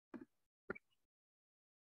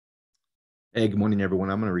Hey, good morning, everyone.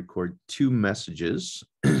 I'm going to record two messages.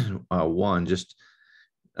 One, just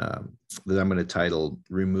that I'm going to title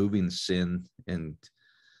Removing Sin and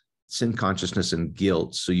Sin Consciousness and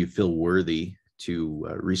Guilt so you feel worthy to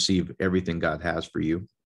receive everything God has for you.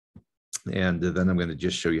 And then I'm going to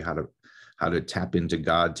just show you how to tap into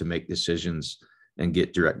God to make decisions and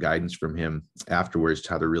get direct guidance from him afterwards,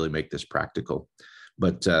 how to really make this practical.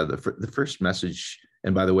 But the first message,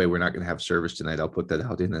 and by the way, we're not going to have service tonight. I'll put that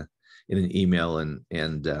out in an email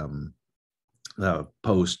and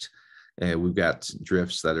post. We've got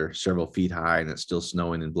drifts that are several feet high, and it's still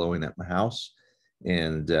snowing and blowing at my house.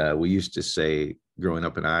 And we used to say, growing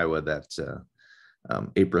up in Iowa, that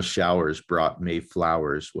April showers brought May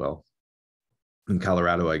flowers. Well, in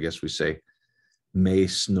Colorado, I guess we say May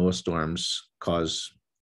snowstorms cause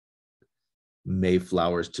May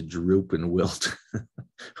flowers to droop and wilt.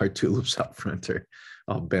 Our tulips out front are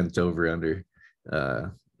all bent over under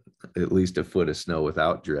at least a foot of snow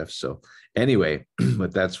without drifts. So anyway,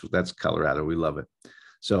 but that's Colorado. We love it.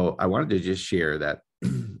 So I wanted to just share that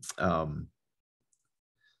the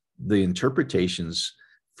interpretations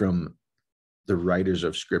from the writers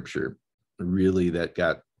of Scripture really that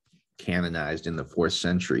got canonized in the 4th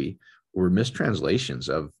century were mistranslations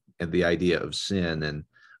of the idea of sin and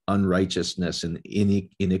unrighteousness and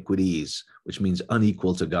iniquities, which means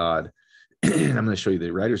unequal to God. And I'm going to show you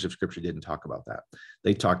the writers of Scripture didn't talk about that.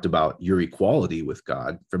 They talked about your equality with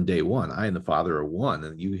God from day one. I and the Father are one,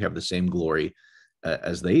 and you have the same glory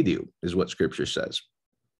as they do, is what Scripture says.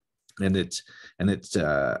 And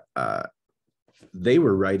they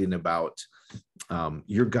were writing about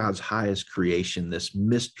you're God's highest creation, this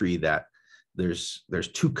mystery that there's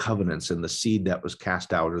two covenants, and the seed that was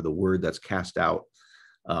cast out, or the word that's cast out,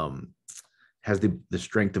 has the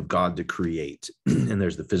strength of God to create. And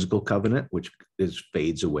there's the physical covenant, which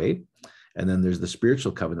fades away. And then there's the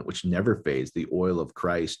spiritual covenant, which never fades, the oil of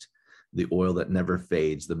Christ, the oil that never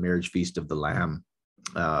fades, the marriage feast of the Lamb.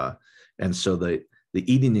 And so the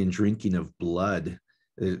eating and drinking of blood,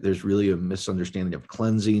 there's really a misunderstanding of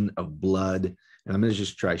cleansing of blood. And I'm going to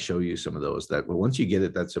just try to show you some of those that, well, once you get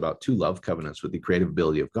it, that's about 2 love covenants with the creative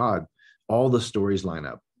ability of God. All the stories line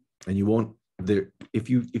up, and you won't, if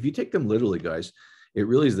you take them literally, guys, it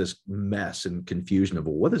really is this mess and confusion of,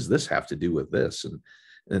 well, what does this have to do with this?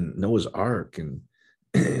 And Noah's Ark and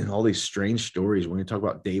all these strange stories. We're going to talk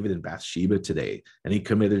about David and Bathsheba today, and he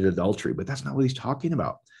committed adultery, but that's not what he's talking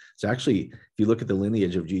about. It's actually, if you look at the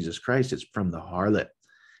lineage of Jesus Christ, it's from the harlot,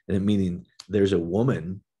 and it meaning there's a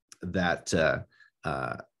woman that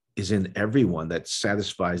is in everyone that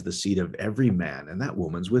satisfies the seed of every man, and that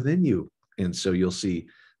woman's within you. And so you'll see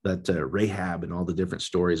that Rahab and all the different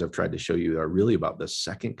stories I've tried to show you are really about the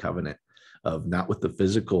second covenant of not with the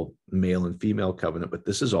physical male and female covenant, but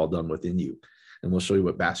this is all done within you. And we'll show you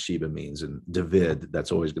what Bathsheba means. And David,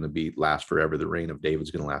 that's always going to last forever. The reign of David's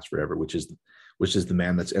going to last forever, which is the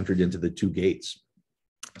man that's entered into the 2 gates.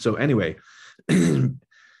 So anyway, and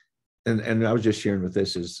I was just sharing with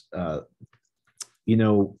this is,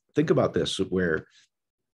 think about this, where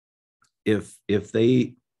if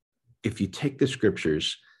you take the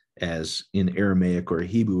scriptures as in Aramaic or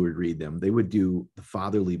Hebrew would read them, they would do the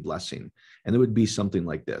fatherly blessing. And it would be something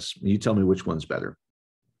like this. You tell me which one's better.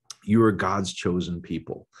 You are God's chosen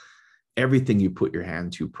people. Everything you put your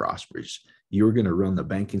hand to prospers. You're going to run the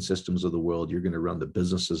banking systems of the world. You're going to run the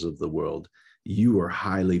businesses of the world. You are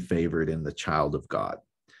highly favored in the child of God.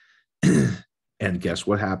 And guess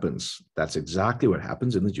what happens? That's exactly what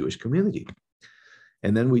happens in the Jewish community.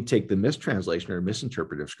 And then we take the mistranslation or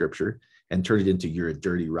misinterpretive scripture and turn it into, you're a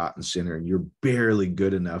dirty, rotten sinner, and you're barely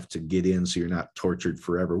good enough to get in, so you're not tortured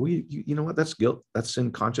forever. Well, you know what? That's guilt. That's sin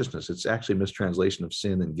consciousness. It's actually a mistranslation of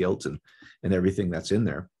sin and guilt and everything that's in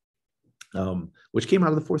there, which came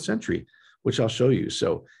out of the 4th century, which I'll show you.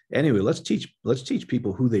 So anyway, let's teach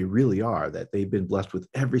people who they really are, that they've been blessed with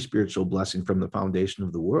every spiritual blessing from the foundation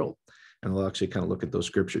of the world. And we'll actually kind of look at those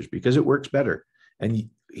scriptures because it works better. And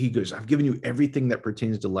he goes, I've given you everything that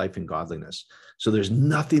pertains to life and godliness. So there's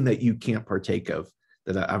nothing that you can't partake of,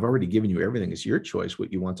 that I've already given you everything. It's your choice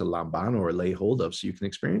what you want to lambano or lay hold of so you can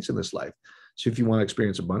experience in this life. So if you want to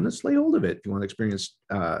experience abundance, lay hold of it. If you want to experience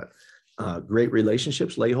great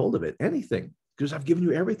relationships, lay hold of it. Anything, because I've given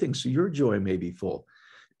you everything so your joy may be full.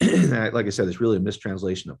 Like I said, it's really a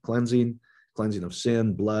mistranslation of cleansing of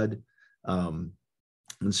sin, blood. And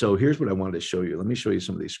so here's what I wanted to show you. Let me show you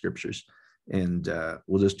some of these scriptures. And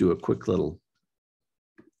we'll just do a quick little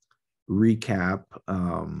recap.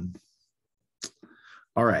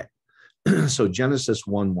 All right. So Genesis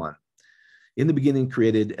 1:1. In the beginning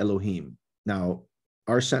created Elohim. Now,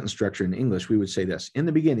 our sentence structure in English, we would say this. In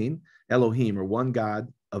the beginning, Elohim, or one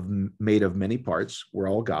God, made of many parts, were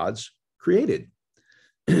all God's created.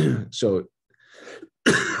 So,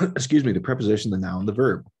 excuse me, the preposition, the noun, the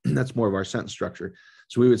verb, that's more of our sentence structure.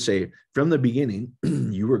 So we would say, from the beginning,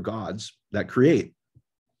 you were God's that create.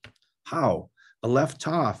 How? Aleph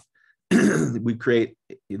Toph. We create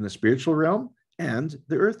in the spiritual realm and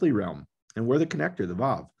the earthly realm. And we're the connector, the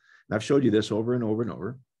Vav. And I've showed you this over and over and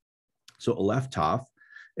over. So Aleph Toph,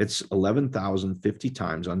 it's 11,050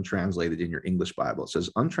 times untranslated in your English Bible. It says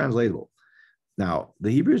untranslatable. Now,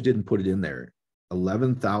 the Hebrews didn't put it in there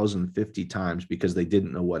 11,050 times because they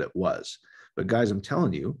didn't know what it was. But guys, I'm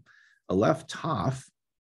telling you, Aleph Toph,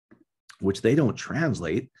 which they don't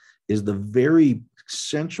translate, is the very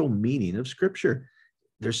central meaning of Scripture.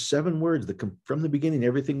 There's 7 words. From the beginning,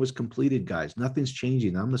 everything was completed, guys. Nothing's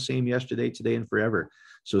changing. I'm the same yesterday, today, and forever.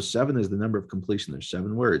 So 7 is the number of completion. There's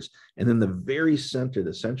 7 words. And then the very center,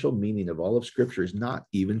 the central meaning of all of Scripture is not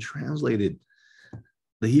even translated.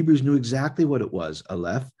 The Hebrews knew exactly what it was.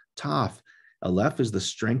 Aleph Toph. Aleph is the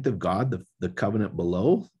strength of God, the covenant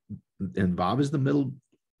below. And Vav is the middle,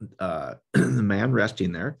 the man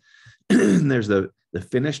resting there. And there's the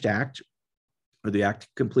finished act, or the act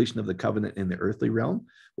completion of the covenant in the earthly realm,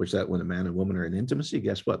 which that when a man and woman are in intimacy,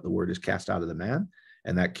 guess what? The word is cast out of the man,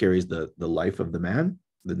 and that carries the life of the man,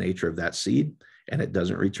 the nature of that seed, and it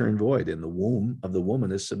doesn't return void. And the womb of the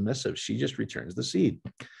woman is submissive. She just returns the seed.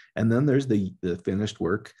 And then there's the finished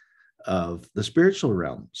work of the spiritual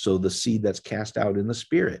realm. So the seed that's cast out in the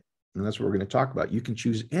spirit. And that's what we're going to talk about. You can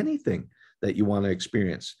choose anything that you want to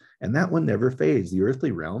experience. And that one never fades. The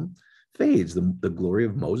earthly realm fades. The glory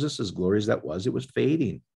of Moses, as glory as that was, it was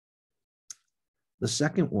fading. The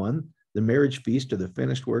second one, the marriage feast, or the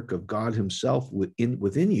finished work of God himself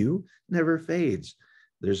within you, never fades.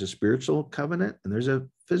 There's a spiritual covenant and there's a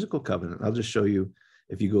physical covenant. I'll just show you,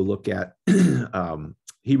 if you go look at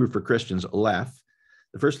Hebrew for Christians, Aleph,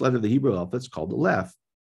 the first letter of the Hebrew alphabet is called Aleph.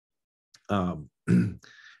 And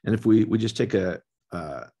if we just take a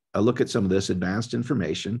look at some of this advanced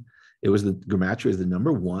information, it was the gematria is the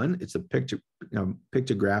number 1. It's a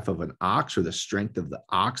pictograph of an ox, or the strength of the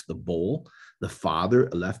ox, the bull, the father,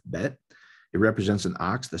 Aleph Bet. It represents an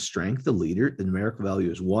ox, the strength, the leader. The numerical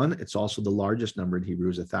value is 1. It's also the largest number in Hebrew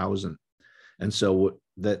is 1,000. And so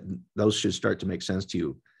those should start to make sense to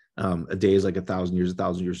you. A day is like 1,000 years.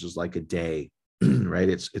 1,000 years is like a day, right?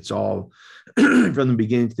 It's all from the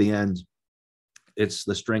beginning to the end. It's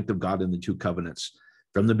the strength of God in the 2 covenants.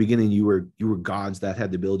 From the beginning, you were gods that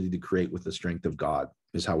had the ability to create with the strength of God,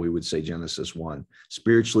 is how we would say Genesis 1,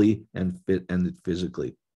 spiritually and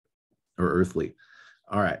physically or earthly.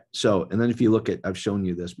 All right. So, and then if you look at, I've shown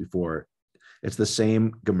you this before, it's the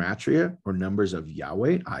same gematria or numbers of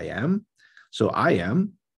Yahweh, I am. So I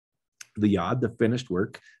am the Yod, the finished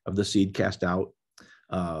work of the seed cast out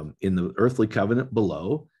in the earthly covenant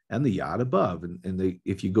below, and the Yod above. And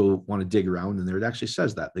if you go want to dig around in there, it actually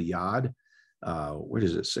says that the Yod, where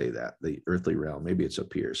does it say that? The earthly realm, maybe it's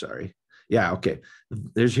up here, sorry. Yeah, okay.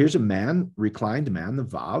 Here's a man, reclined man, the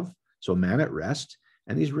Vav, so a man at rest,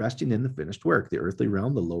 and he's resting in the finished work, the earthly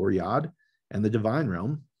realm, the lower Yod, and the divine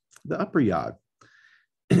realm, the upper Yod.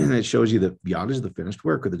 And it shows you that Yod is the finished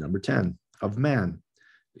work, or the number 10 of man.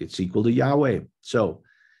 It's equal to Yahweh. So,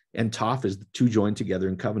 and Toph is the 2 joined together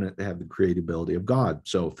in covenant that have the creatability of God.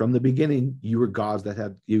 So from the beginning, you were gods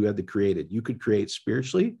that you had the created. You could create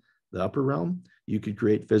spiritually, the upper realm. You could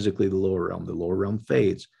create physically, the lower realm. The lower realm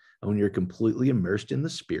fades. And when you're completely immersed in the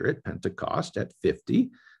spirit, Pentecost at 50,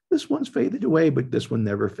 this one's faded away, but this one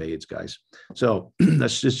never fades, guys. So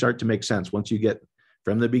let's just start to make sense. Once you get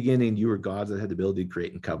from the beginning, you were gods that had the ability to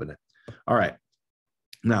create in covenant. All right.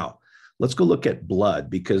 Now, let's go look at blood,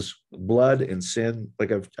 because blood and sin,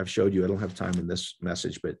 like I've showed you, I don't have time in this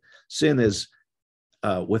message, but sin is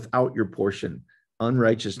without your portion.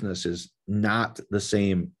 Unrighteousness is not the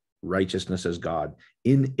same righteousness as God.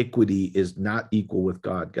 Iniquity is not equal with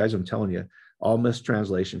God. Guys, I'm telling you, all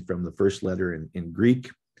mistranslation from the first letter in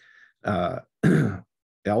Greek,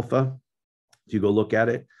 alpha, if you go look at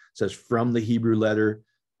it, it says from the Hebrew letter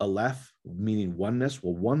Aleph, meaning oneness.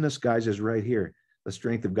 Well, oneness, guys, is right here. The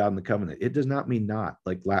strength of God in the covenant. It does not mean not,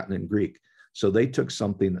 like Latin and Greek. So they took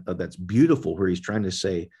something that's beautiful, where he's trying to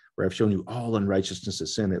say, where I've shown you all unrighteousness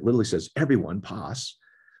is sin. It literally says everyone, pos,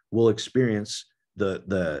 will experience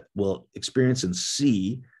will experience and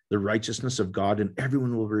see the righteousness of God, and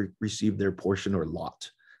everyone will receive their portion or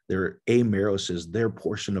lot. Their ameros is their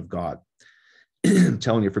portion of God. I'm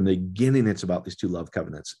telling you, from the beginning, it's about these 2 love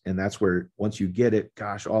covenants. And that's where, once you get it,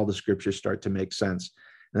 gosh, all the scriptures start to make sense.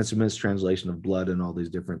 And that's a mistranslation of blood and all these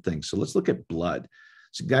different things. So let's look at blood.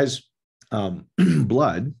 So guys,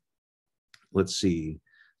 blood, let's see.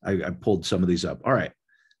 I pulled some of these up. All right.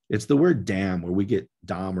 It's the word dam, where we get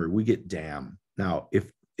dam, or we get dam. Now,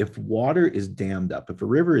 if water is dammed up, if a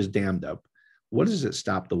river is dammed up, what does it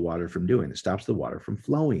stop the water from doing? It stops the water from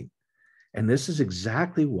flowing. And this is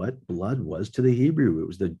exactly what blood was to the Hebrew.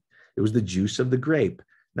 It was the juice of the grape.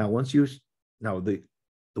 Now, the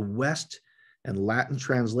West and Latin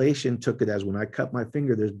translation took it as, when I cut my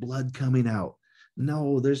finger, there's blood coming out.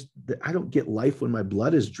 No, I don't get life when my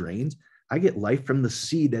blood is drained. I get life from the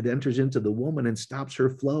seed that enters into the woman and stops her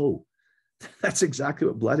flow. That's exactly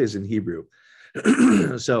what blood is in Hebrew.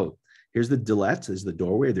 So here's the delet, is the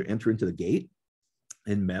doorway. They enter into the gate.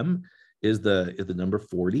 And mem is the number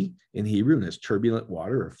 40 in Hebrew, and it's turbulent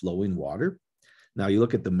water or flowing water. Now you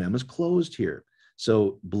look at the mem is closed here.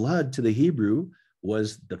 So blood to the Hebrew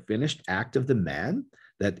was the finished act of the man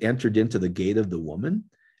that entered into the gate of the woman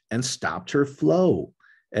and stopped her flow.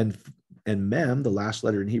 And mem, the last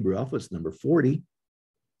letter in Hebrew alphabet, is number 40.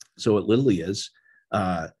 So it literally is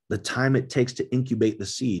the time it takes to incubate the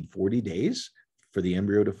seed, 40 days for the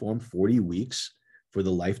embryo to form, 40 weeks for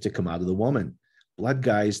the life to come out of the woman. Blood,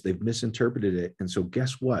 guys, they've misinterpreted it. And so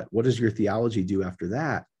guess what? What does your theology do after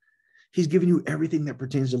that? He's given you everything that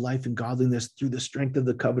pertains to life and godliness through the strength of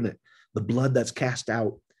the covenant, the blood that's cast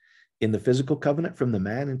out in the physical covenant from the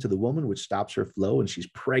man into the woman, which stops her flow, and she's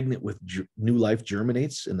pregnant with new life,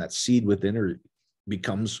 germinates, and that seed within her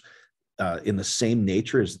becomes in the same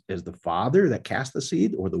nature as the father that cast the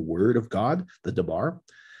seed, or the word of God, the debar.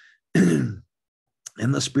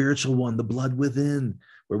 And the spiritual one, the blood within,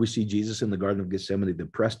 where we see Jesus in the Garden of Gethsemane, the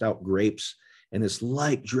pressed out grapes, and it's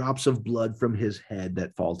like drops of blood from his head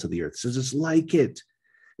that fall to the earth. It says it's like it.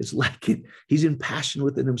 It's like it. He's impassioned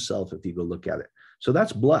within himself, if you go look at it. So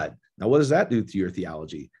that's blood. Now, what does that do to your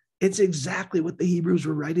theology? It's exactly what the Hebrews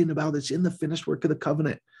were writing about. It's in the finished work of the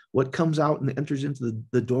covenant. What comes out and enters into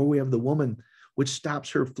the doorway of the woman, which stops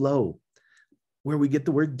her flow, where we get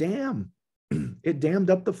the word dam. It dammed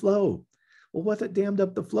up the flow. Well, what that dammed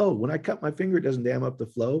up the flow? When I cut my finger, it doesn't dam up the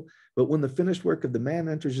flow. But when the finished work of the man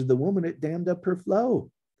enters the woman, it dammed up her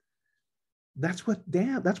flow. That's what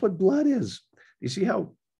blood is. You see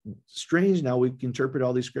how strange now we can interpret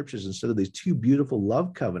all these scriptures instead of these two beautiful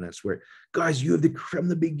love covenants where, guys, from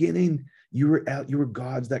the beginning, you were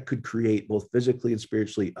gods that could create both physically and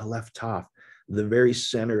spiritually. A left toph. The very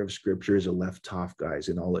center of scripture is a left toph, guys,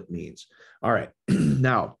 and all it means. All right.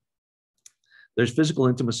 Now, there's physical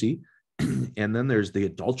intimacy. And then there's the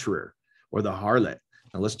adulterer or the harlot.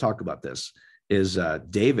 Now let's talk about this. Is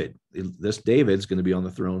David. This David's going to be on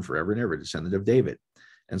the throne forever and ever, descendant of David.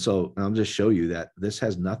 And so I'll just show you that this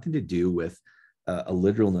has nothing to do with a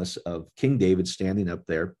literalness of King David standing up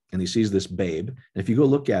there and he sees this babe. And if you go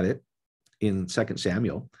look at it in 2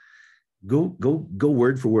 Samuel, go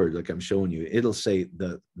word for word, like I'm showing you, it'll say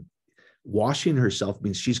the washing herself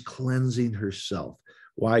means she's cleansing herself.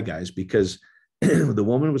 Why, guys? Because the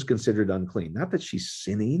woman was considered unclean. Not that she's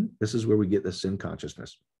sinning. This is where we get the sin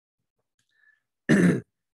consciousness. And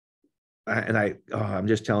I'm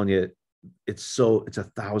just telling you, it's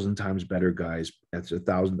 1,000 times better, guys. It's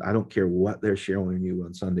 1,000. I don't care what they're showing you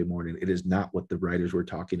on Sunday morning. It is not what the writers were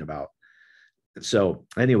talking about. So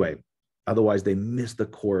anyway, otherwise they miss the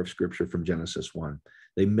core of scripture from Genesis 1.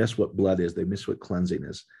 They miss what blood is. They miss what cleansing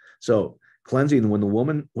is. So cleansing, when the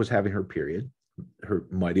woman was having her period, her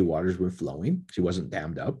mighty waters were flowing. She wasn't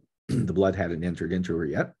dammed up. The blood hadn't entered into her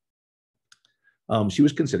yet. She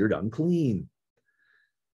was considered unclean.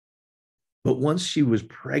 But once she was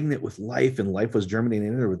pregnant with life and life was germinating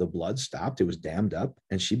in her, the blood stopped, it was dammed up,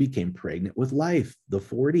 and she became pregnant with life. The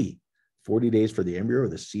 40 days for the embryo or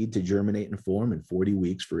the seed to germinate and form, and 40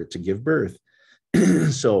 weeks for it to give birth.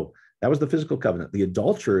 So that was the physical covenant. The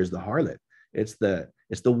adulterer is the harlot. It's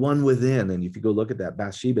the one within. And if you go look at that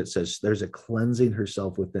Bathsheba, it says there's a cleansing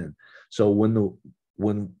herself within. So when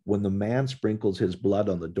the man sprinkles his blood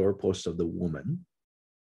on the doorposts of the woman,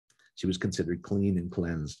 she was considered clean and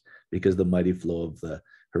cleansed because the mighty flow of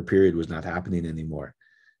her period was not happening anymore.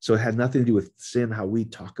 So it had nothing to do with sin, how we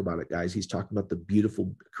talk about it, guys. He's talking about the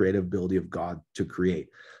beautiful creative ability of God to create.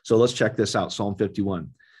 So let's check this out. Psalm 51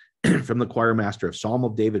 from the choir master of Psalm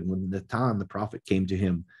of David, when Nathan, the prophet, came to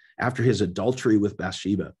him after his adultery with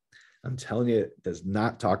Bathsheba. I'm telling you, it does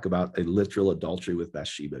not talk about a literal adultery with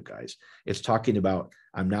Bathsheba, guys. It's talking about,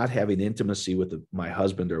 I'm not having intimacy with my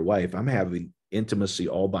husband or wife. I'm having intimacy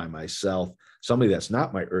all by myself, somebody that's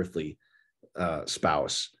not my earthly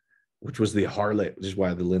spouse, which was the harlot, which is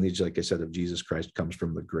why the lineage, like I said, of Jesus Christ comes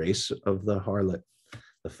from the grace of the harlot,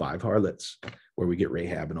 the 5 harlots, where we get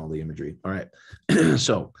Rahab and all the imagery. All right.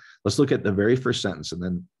 So let's look at the very first sentence. And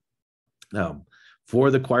then for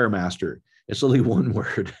the choir master, it's only one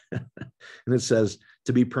word. And it says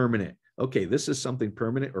to be permanent. Okay, this is something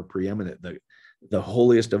permanent or preeminent, the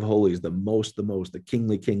holiest of holies, the most, the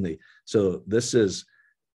kingly. So this is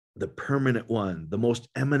the permanent one, the most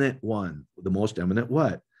eminent one. The most eminent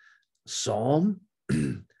what? Psalm.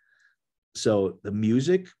 So the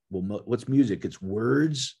music, well, what's music? It's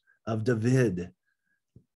words of David,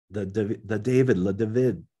 the David, la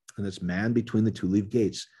David, and it's man between the two leaf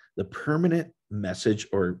gates. The permanent message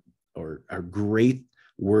or great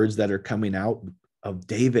words that are coming out of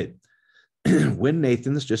David. When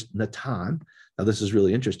Nathan is just Natan. Now this is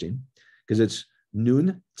really interesting because it's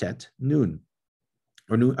nun, tet, nun.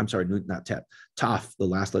 Or nun, I'm sorry, nun, not tet. Taf, the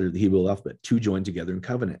last letter of the Hebrew alphabet, two joined together in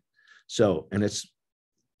covenant. So, and it's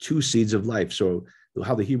two seeds of life. So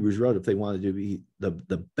how the Hebrews wrote, if they wanted to be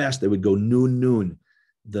the best, they would go nun, nun,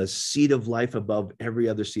 the seed of life above every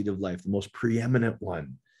other seed of life, the most preeminent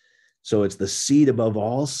one. So it's the seed above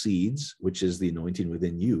all seeds, which is the anointing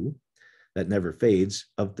within you that never fades,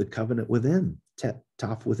 of the covenant within,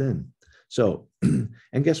 taf within. So,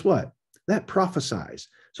 and guess what? That prophesies.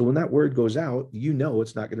 So when that word goes out, you know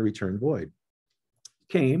it's not going to return void.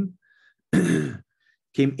 Came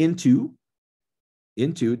into,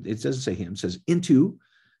 it doesn't say him, it says into,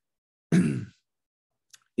 in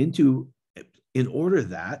order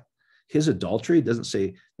that his adultery, it doesn't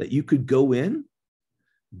say that you could go in,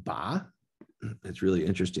 ba, it's really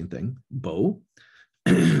interesting thing, bo,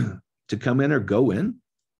 to come in or go in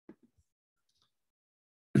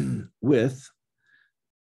with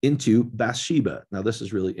into Bathsheba. Now this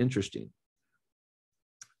is really interesting.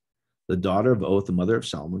 The daughter of Oth, the mother of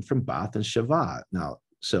Solomon, from Bath and Shavah. Now,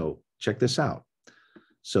 so check this out.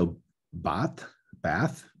 So Bath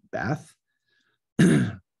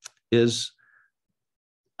is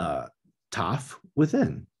Taf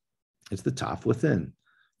within. It's the Taf within.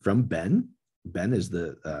 From Ben. Ben is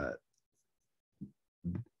the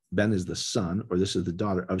son, or this is the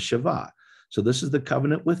daughter of Shavah. So this is the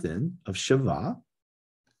covenant within of Shavah.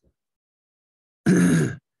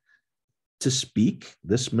 To speak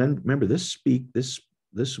this, remember this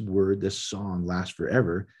word, this song lasts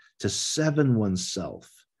forever, to seven oneself.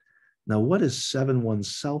 Now, what does seven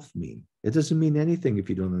oneself mean? It doesn't mean anything if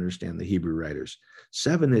you don't understand the Hebrew writers.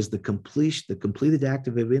 Seven is the completed act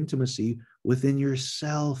of intimacy within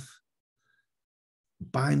yourself.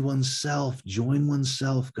 Bind oneself, join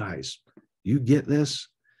oneself, guys. You get this?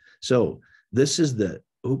 So this is the,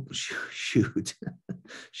 oh, shoot.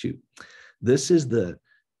 This is the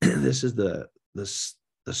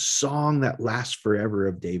song that lasts forever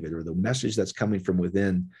of David, or the message that's coming from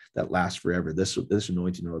within that lasts forever. This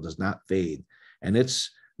anointing oil does not fade. And it's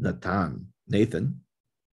Nathan.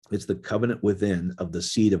 It's the covenant within of the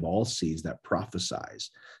seed of all seeds that prophesies,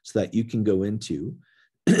 so that you can go into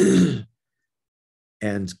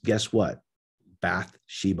and guess what?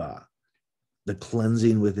 Bathsheba, the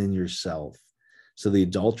cleansing within yourself. So the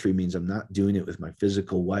adultery means I'm not doing it with my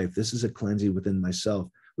physical wife. This is a cleansing within myself.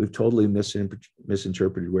 We've totally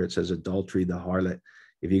misinterpreted where it says adultery, the harlot.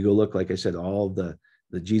 If you go look, like I said, all the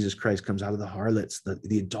Jesus Christ comes out of the harlots,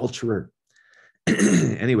 the adulterer.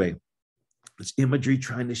 Anyway, it's imagery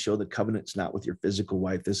trying to show the covenant's not with your physical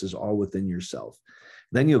wife. This is all within yourself.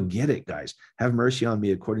 Then you'll get it, guys. Have mercy on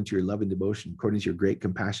me according to your love and devotion, according to your great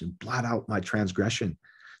compassion. Blot out my transgression.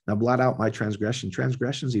 Now, blot out my transgression.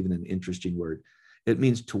 Transgression is even an interesting word. It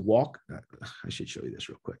means to walk. I should show you this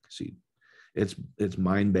real quick. See, it's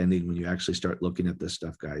mind-bending when you actually start looking at this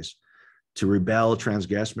stuff, guys. To rebel,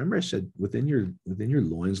 transgress. Remember I said within your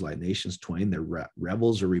loins lie nations twain. They're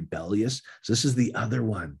rebels or rebellious. So this is the other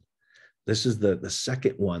one. This is the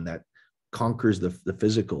second one that conquers the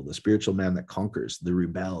physical, the spiritual man that conquers, the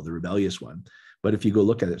rebellious one. But if you go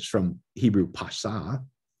look at it, it's from Hebrew pasah,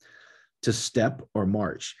 to step or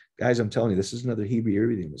march. Guys, I'm telling you, this is another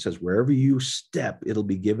Hebrew idiom. It says, wherever you step, it'll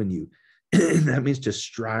be given you. That means to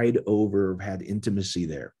stride over, had intimacy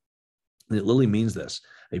there. And it literally means this,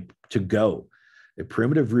 to go, a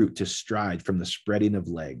primitive root to stride from the spreading of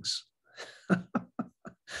legs.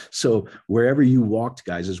 So wherever you walked,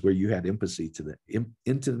 guys, is where you had intimacy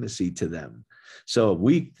to them. So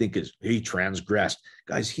we think he transgressed.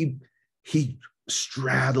 Guys, he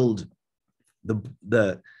straddled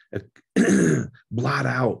the blot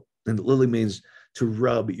out, and it literally means to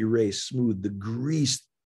rub, erase, smooth, the grease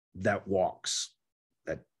that walks,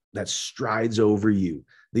 that strides over you,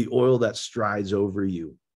 the oil that strides over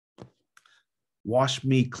you. Wash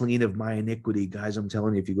me clean of my iniquity. Guys, I'm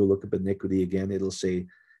telling you, if you go look up iniquity again, it'll say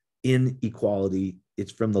inequality.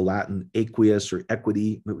 It's from the Latin equius or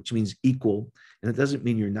equity, which means equal. And it doesn't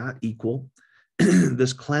mean you're not equal.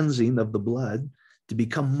 This cleansing of the blood to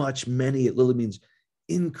become much, many, it literally means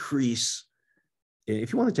increase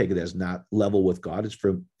if you want to take it as not level with God,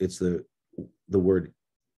 it's the word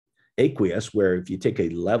aqueous, where if you take a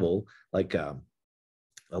level, like a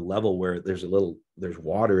level where there's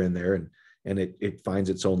water in there, and it finds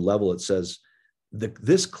its own level, it says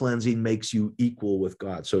this cleansing makes you equal with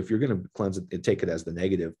God. So if you're going to cleanse it, take it as the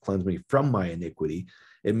negative, cleanse me from my iniquity,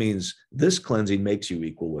 it means this cleansing makes you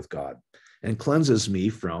equal with God and cleanses me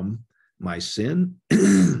from my sin.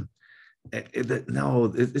 No,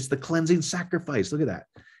 it's the cleansing sacrifice. Look at that.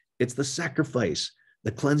 It's the sacrifice,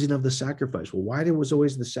 the cleansing of the sacrifice. Well, why there was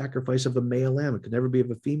always the sacrifice of a male lamb? It could never be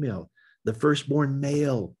of a female. The firstborn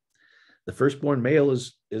male. The firstborn male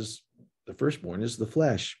is the firstborn is the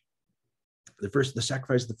flesh. The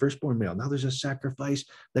sacrifice of the firstborn male. Now there's a sacrifice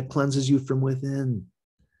that cleanses you from within.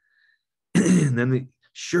 And then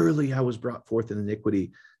surely I was brought forth in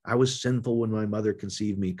iniquity. I was sinful when my mother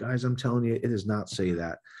conceived me. Guys, I'm telling you, it does not say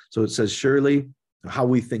that. So it says, surely, how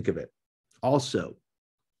we think of it. Also,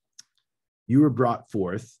 you were brought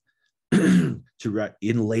forth in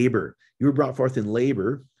labor. You were brought forth in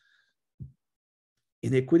labor,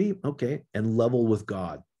 iniquity, okay, and level with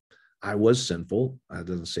God. I was sinful. It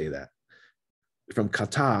doesn't say that. From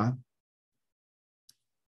kata,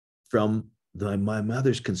 from my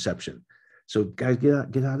mother's conception. So guys,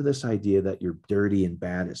 get out of this idea that you're dirty and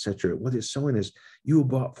bad, etc. What it's showing is you were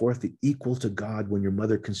brought forth equal to God when your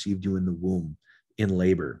mother conceived you in the womb in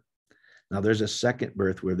labor. Now there's a second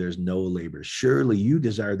birth where there's no labor. Surely you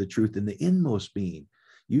desire the truth in the inmost being.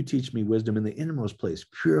 You teach me wisdom in the innermost place.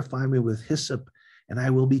 Purify me with hyssop and I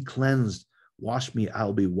will be cleansed. Wash me,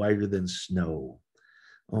 I'll be whiter than snow.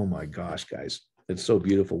 Oh my gosh, guys. It's so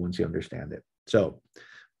beautiful once you understand it. So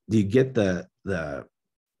do you get the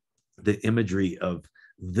imagery of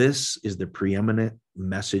this is the preeminent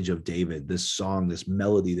message of David, this song, this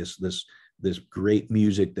melody, this great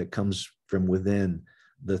music that comes from within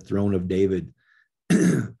the throne of David,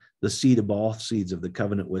 the seed of all seeds of the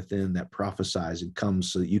covenant within that prophesies and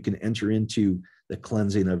comes so that you can enter into the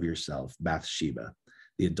cleansing of yourself, Bathsheba,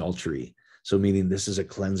 the adultery. So meaning this is a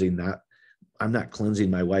cleansing, I'm not cleansing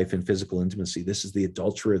my wife in physical intimacy. This is the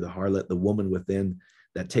adulterer, the harlot, the woman within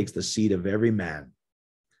that takes the seed of every man.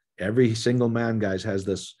 Every single man, guys, has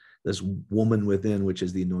this woman within, which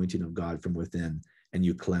is the anointing of God from within, and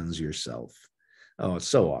you cleanse yourself. Oh, it's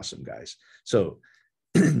so awesome, guys. So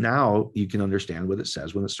now you can understand what it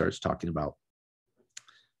says when it starts talking about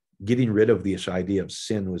getting rid of this idea of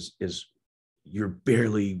sin is you're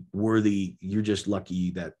barely worthy. You're just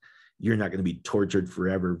lucky that you're not going to be tortured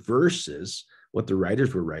forever, versus what the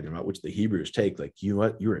writers were writing about, which the Hebrews take, like, you know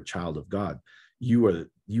what? You're a child of God. You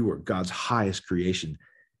are God's highest creation.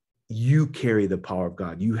 You carry the power of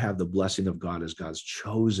God. You have the blessing of God as God's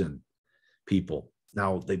chosen people.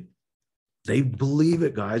 Now they believe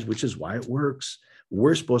it, guys, which is why it works.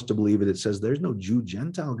 We're supposed to believe it. It says there's no Jew,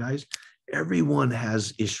 Gentile, guys. Everyone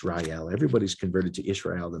has Israel. Everybody's converted to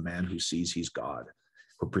Israel. The man who sees he's God,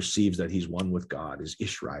 who perceives that he's one with God, is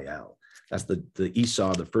Israel. That's the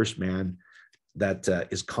Esau, the first man that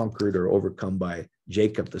is conquered or overcome by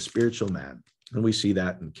Jacob, the spiritual man. And we see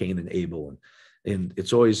that in Cain and Abel. And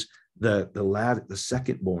it's always the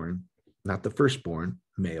second born, not the firstborn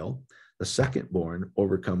male. The second born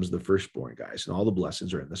overcomes the firstborn, guys. And all the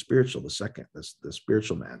blessings are in the spiritual, the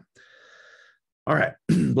spiritual man. All right.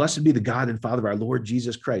 Blessed be the God and Father of our Lord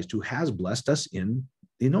Jesus Christ, who has blessed us in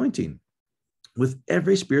the anointing with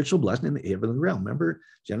every spiritual blessing in the heavenly realm. Remember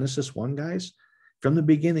Genesis 1, guys? From the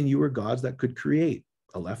beginning, you were gods that could create.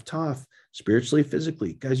 Aleph Toph, spiritually,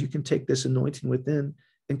 physically. Guys, you can take this anointing within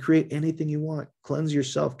and create anything you want. Cleanse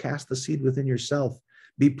yourself. Cast the seed within yourself.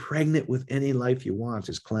 Be pregnant with any life you want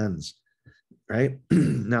is cleanse. Right?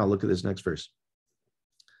 Now look at this next verse.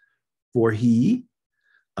 For he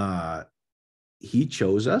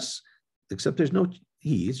chose us, except there's no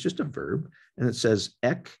he, it's just a verb. And it says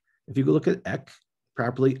ek. If you go look at ek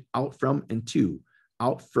properly, out from and to,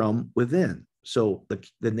 out from within. So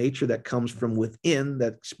the nature that comes from within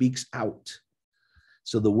that speaks out.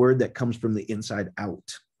 So the word that comes from the inside out.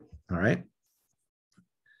 All right.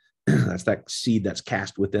 That's that seed that's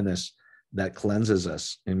cast within us that cleanses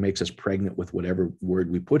us and makes us pregnant with whatever word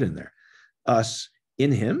we put in there. Us in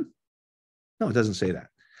him. No, it doesn't say that.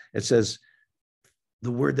 It says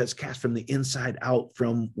the word that's cast from the inside out,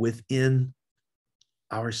 from within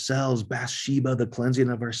ourselves. Bathsheba, the cleansing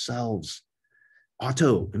of ourselves.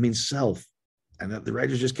 Auto, it means self. And the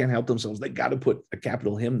writers just can't help themselves. They got to put a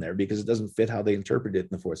capital him there because it doesn't fit how they interpret it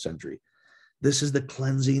in the 4th century. This is the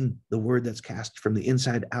cleansing, the word that's cast from the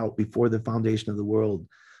inside out before the foundation of the world,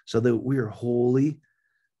 so that we are holy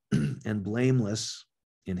and blameless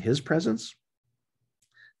in his presence.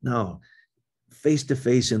 No, face to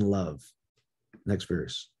face in love. Next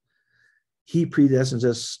verse. He predestines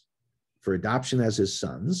us for adoption as his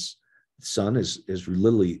sons. Son is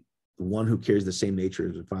literally the one who carries the same nature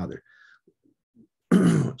as the Father.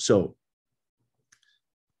 So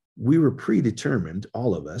we were predetermined,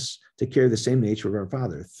 all of us, to carry the same nature of our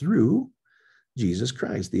Father through Jesus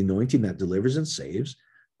Christ, the anointing that delivers and saves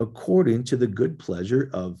according to the good pleasure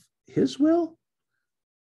of his will.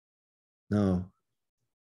 No,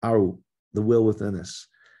 the will within us,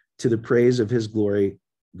 to the praise of his glory,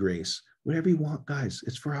 grace. Whatever you want, guys,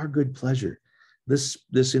 it's for our good pleasure. This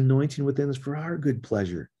anointing within us for our good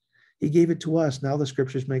pleasure. He gave it to us. Now the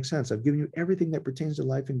scriptures make sense. I've given you everything that pertains to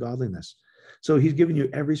life and godliness. So he's given you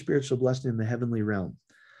every spiritual blessing in the heavenly realm.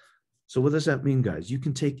 So what does that mean, guys? You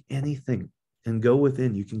can take anything and go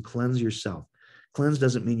within. You can cleanse yourself. Cleanse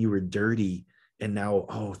doesn't mean you were dirty and now,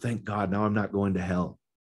 oh, thank God, now I'm not going to hell.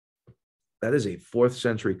 That is a 4th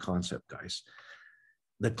century concept, guys.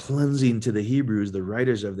 The cleansing to the Hebrews, the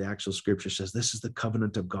writers of the actual scripture says, this is the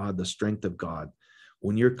covenant of God, the strength of God.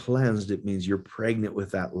 When you're cleansed, it means you're pregnant with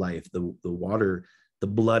that life. The water, the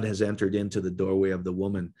blood has entered into the doorway of the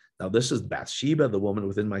woman. Now, this is Bathsheba, the woman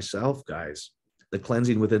within myself, guys. The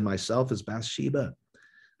cleansing within myself is Bathsheba.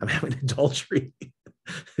 I'm having adultery.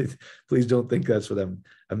 Please don't think that's what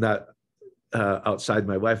I'm not outside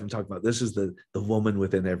my wife. I'm talking about this is the woman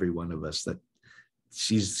within every one of us, that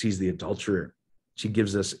she's the adulterer. She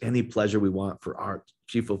gives us any pleasure we want for art.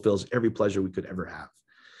 She fulfills every pleasure we could ever have.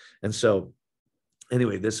 And so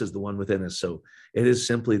anyway, this is the one within us. So it is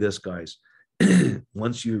simply this, guys.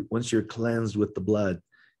 Once you're cleansed with the blood,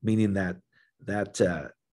 meaning that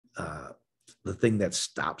the thing that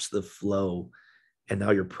stops the flow, and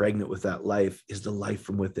now you're pregnant with that life, is the life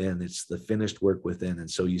from within. It's the finished work within. And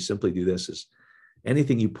so you simply do this: is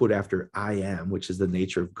anything you put after I am, which is the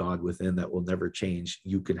nature of God within that will never change,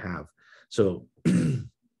 you can have. So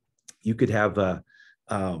you could have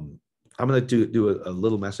I'm going to do a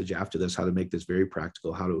little message after this, how to make this very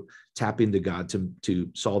practical, how to tap into God to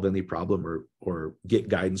solve any problem or get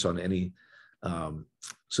guidance on any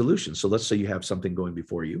solution. So let's say you have something going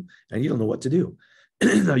before you and you don't know what to do.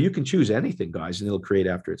 Now you can choose anything, guys, and it'll create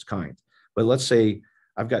after its kind. But let's say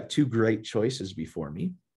I've got 2 great choices before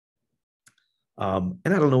me, and I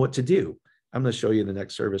don't know what to do. I'm going to show you in the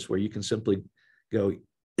next service where you can simply go,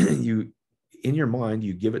 in your mind,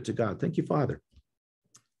 you give it to God. Thank you, Father.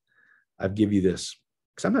 I've give you this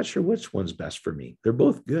because I'm not sure which one's best for me. They're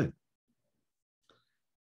both good.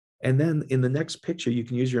 And then in the next picture, you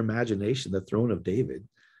can use your imagination, the throne of David,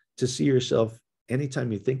 to see yourself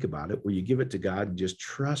anytime you think about it, where you give it to God and just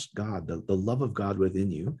trust God, the love of God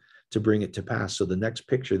within you to bring it to pass. So the next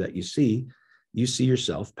picture that you see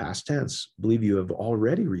yourself past tense, believe you have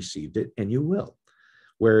already received it and you will.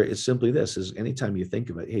 Where it's simply this: is anytime you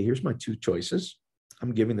think of it, hey, here's my 2 choices.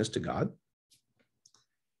 I'm giving this to God.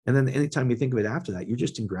 And then anytime you think of it after that, you're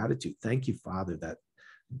just in gratitude. Thank you, Father,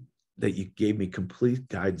 that you gave me complete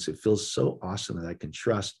guidance. It feels so awesome that I can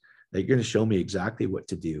trust that you're going to show me exactly what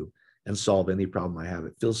to do and solve any problem I have.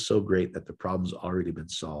 It feels so great that the problem's already been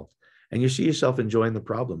solved. And you see yourself enjoying the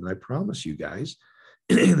problem. And I promise you guys,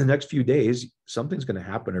 in the next few days, something's going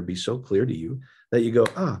to happen or be so clear to you that you go,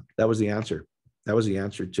 that was the answer. That was the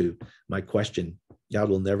answer to my question. God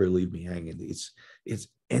will never leave me hanging. It's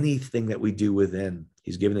anything that we do within,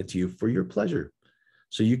 he's given it to you for your pleasure.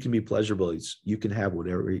 So you can be pleasurable. You can have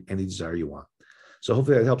any desire you want. So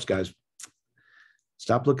hopefully that helps, guys.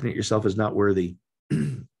 Stop looking at yourself as not worthy.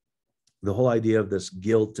 The whole idea of this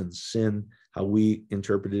guilt and sin, how we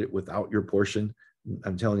interpreted it without your portion,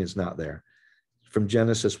 I'm telling you, it's not there. From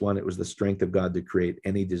Genesis 1, it was the strength of God to create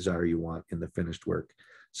any desire you want in the finished work.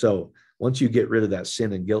 So once you get rid of that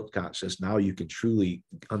sin and guilt consciousness, now you can truly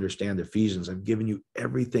understand Ephesians. I've given you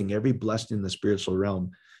everything, every blessing in the spiritual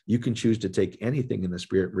realm. You can choose to take anything in the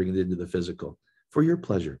spirit, bring it into the physical for your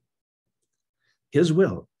pleasure. His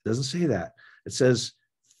will. It doesn't say that. It says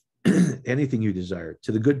anything you desire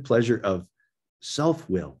to the good pleasure of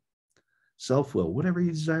self-will, whatever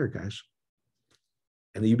you desire, guys.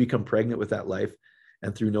 And then you become pregnant with that life,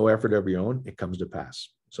 and through no effort of your own, it comes to pass.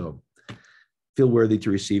 So feel worthy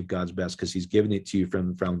to receive God's best because he's given it to you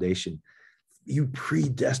from the foundation. You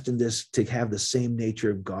predestined this to have the same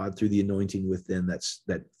nature of God through the anointing within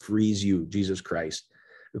that frees you, Jesus Christ,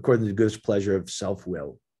 according to the good pleasure of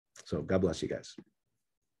self-will. So God bless you guys.